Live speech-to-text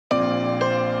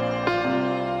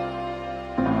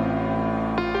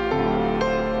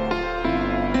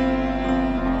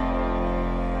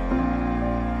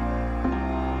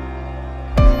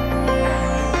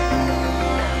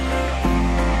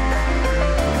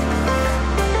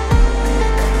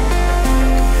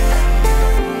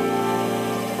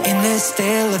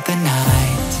still of the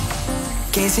night,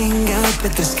 gazing up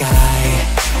at the sky,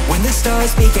 when the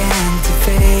stars began to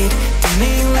fade,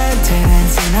 dimming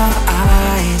lanterns in our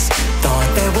eyes. Thought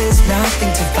there was nothing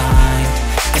to find.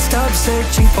 I stopped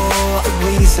searching for a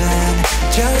reason.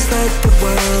 Just let the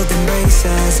world embrace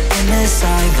us. In the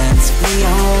silence we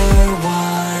are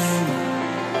one.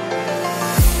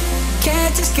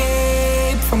 Can't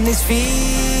escape from this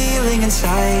feeling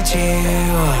inside you.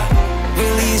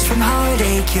 Release from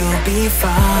heartache, you'll be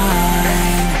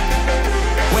fine.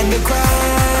 When the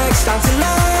cracks start to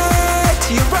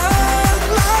let you run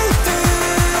right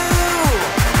through,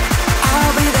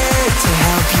 I'll be there to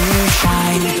help you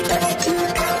shine.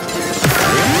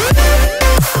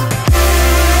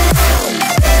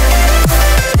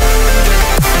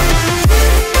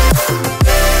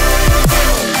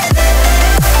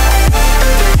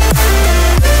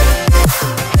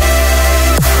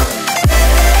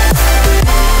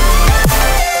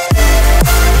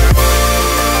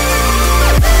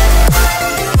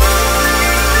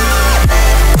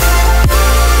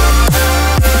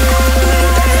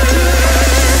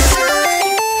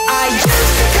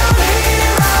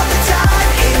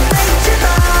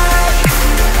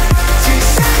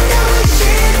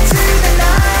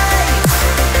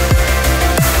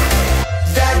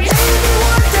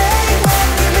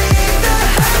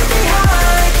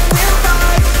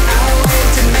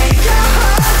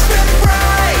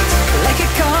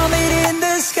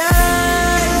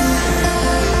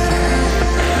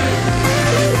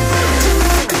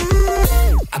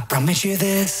 You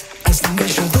this, as long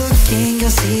as you're looking,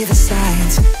 you'll see the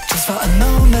signs. Just for a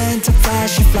moment, a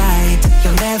flash of light,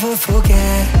 you'll never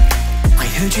forget. I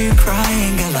heard you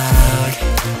crying aloud,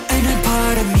 and a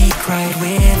part of me cried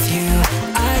with you.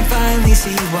 I finally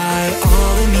see why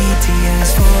all the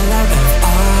meteors fall out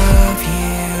of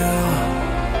you.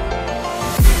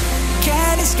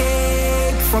 Can't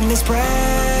escape from this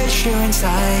pressure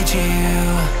inside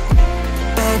you,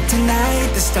 but tonight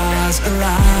the stars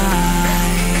align.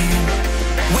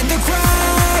 When the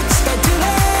cracks start to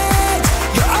let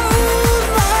your own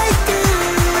light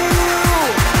through,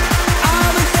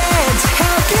 I'll be there to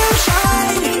help you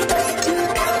shine.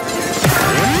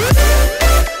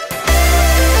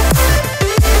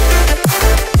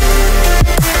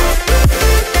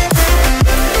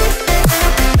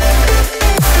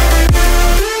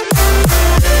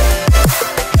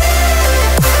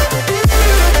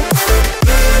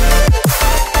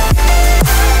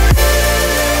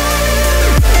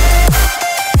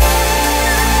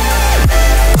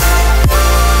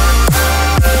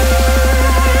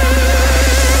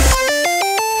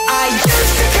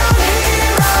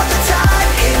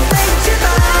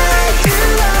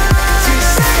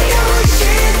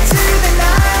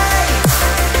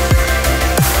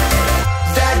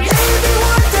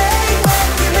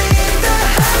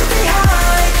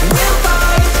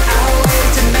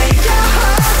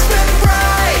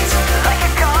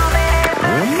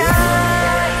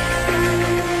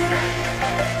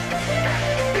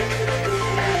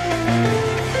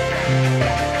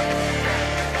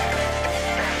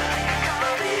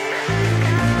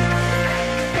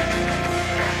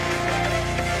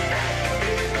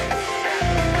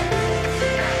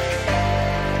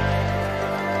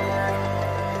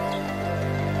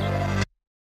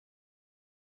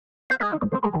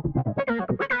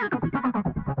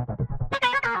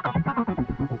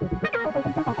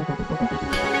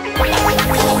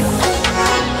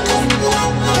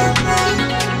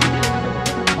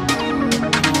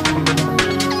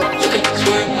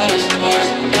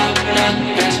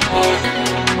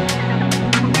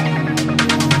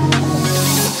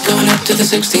 To the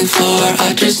 16th floor,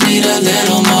 I just need a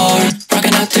little more.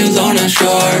 Rocking out to Lorna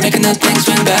Shore, making that thing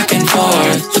swing back and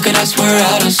forth. Look at us, we're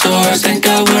out of sorts, thank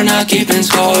God we're not keeping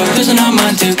score. Losing our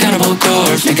mind to cannibal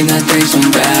chords, making that thing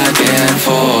swing back and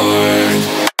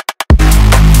forth.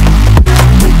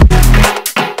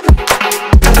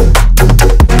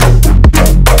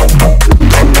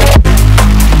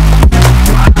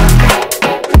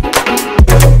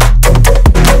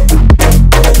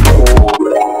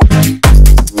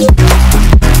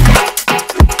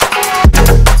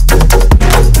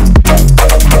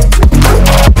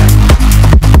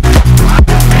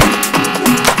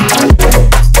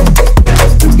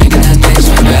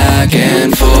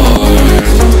 And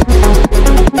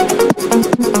forth.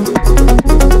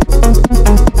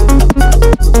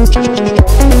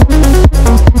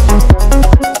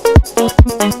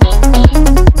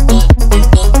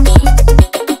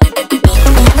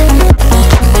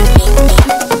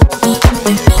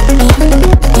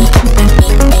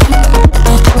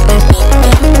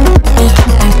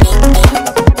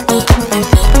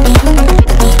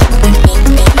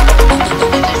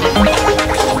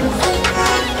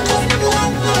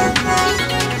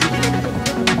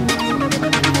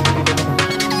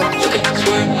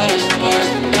 we're out of sorts.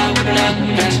 God, we're not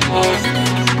keeping score.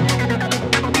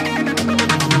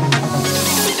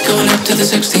 Going up to the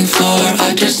 16th floor,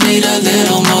 I just need a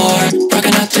little more.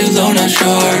 Rocking out too low, not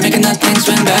sure, making that thing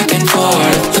swing back and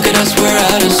forth. Look at us, we're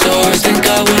out of sorts. Thank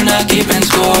God we're not keeping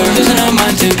score. Losing our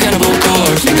mind to cannibal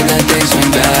corpse, making that thing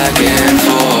swing back and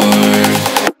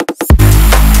forth.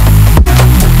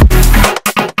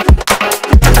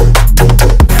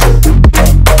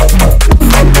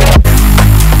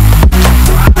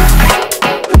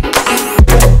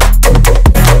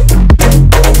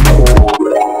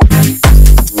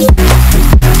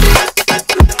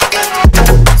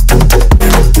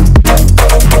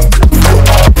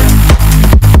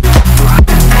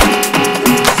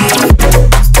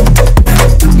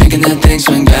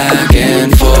 Swing back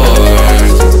and forth.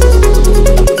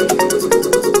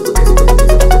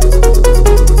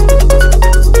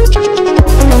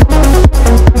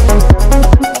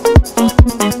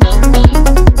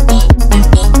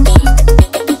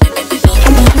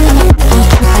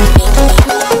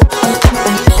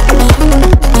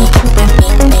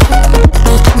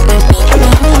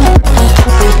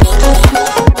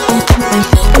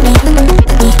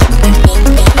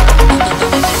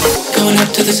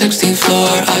 To the 16th floor,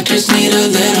 I just need a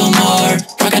little more.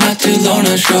 Rocking out too low,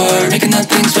 not sure, making that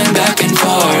thing swing back and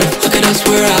forth. Look at us,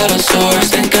 we're out of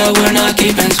sorts. Thank God we're not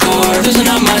keeping score. Losing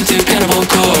our mind to cannibal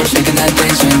corpse, making that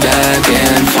thing swing back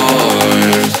and forth.